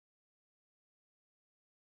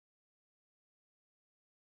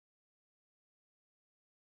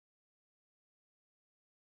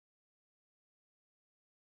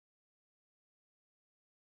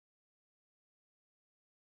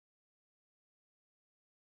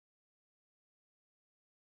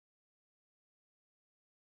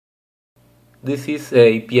This is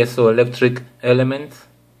a piezoelectric element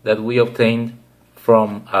that we obtained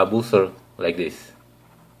from a buzzer like this.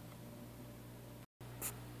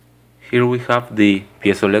 Here we have the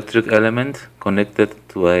piezoelectric element connected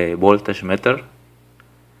to a voltage meter.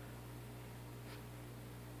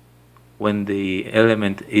 When the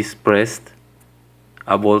element is pressed,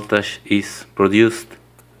 a voltage is produced.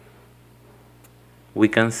 We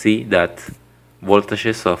can see that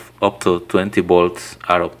voltages of up to 20 volts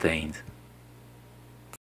are obtained.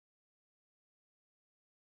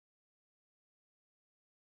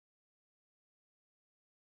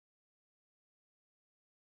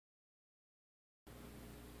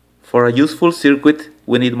 For a useful circuit,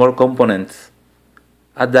 we need more components.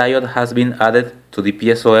 A diode has been added to the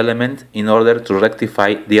piezo element in order to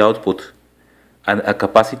rectify the output, and a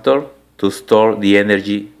capacitor to store the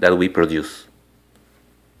energy that we produce.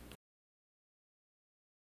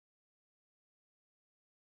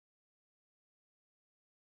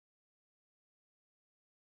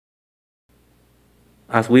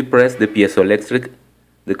 As we press the piezoelectric,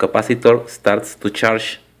 the capacitor starts to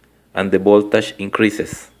charge and the voltage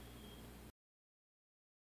increases.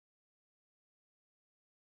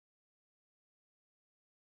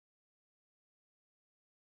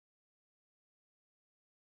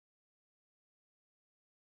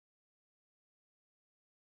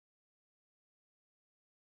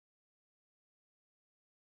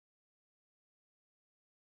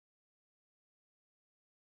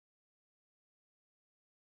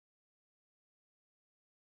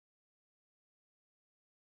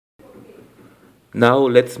 Now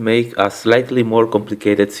let's make a slightly more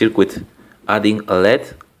complicated circuit, adding a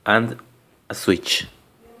LED and a switch.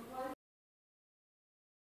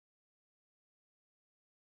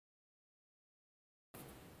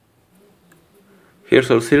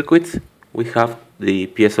 Here's our circuit. We have the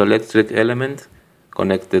piezoelectric element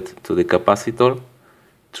connected to the capacitor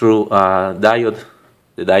through a diode.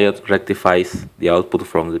 The diode rectifies the output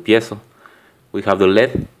from the piezo. We have the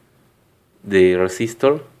LED, the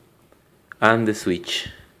resistor, and the switch.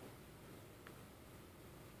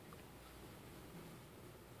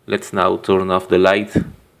 Let's now turn off the light,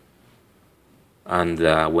 and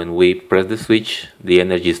when we press the switch, the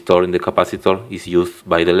energy stored in the capacitor is used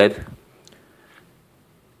by the LED.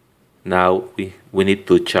 Now we need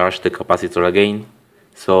to charge the capacitor again,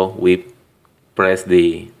 so we press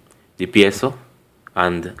the piezo,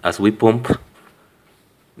 and as we pump,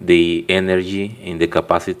 the energy in the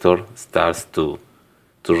capacitor starts to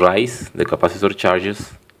rise, the capacitor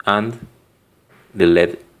charges, and the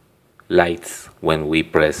LED lights when we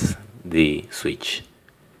press the switch.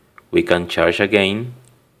 We can charge again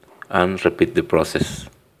and repeat the process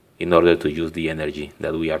in order to use the energy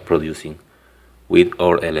that we are producing with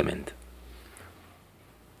our element.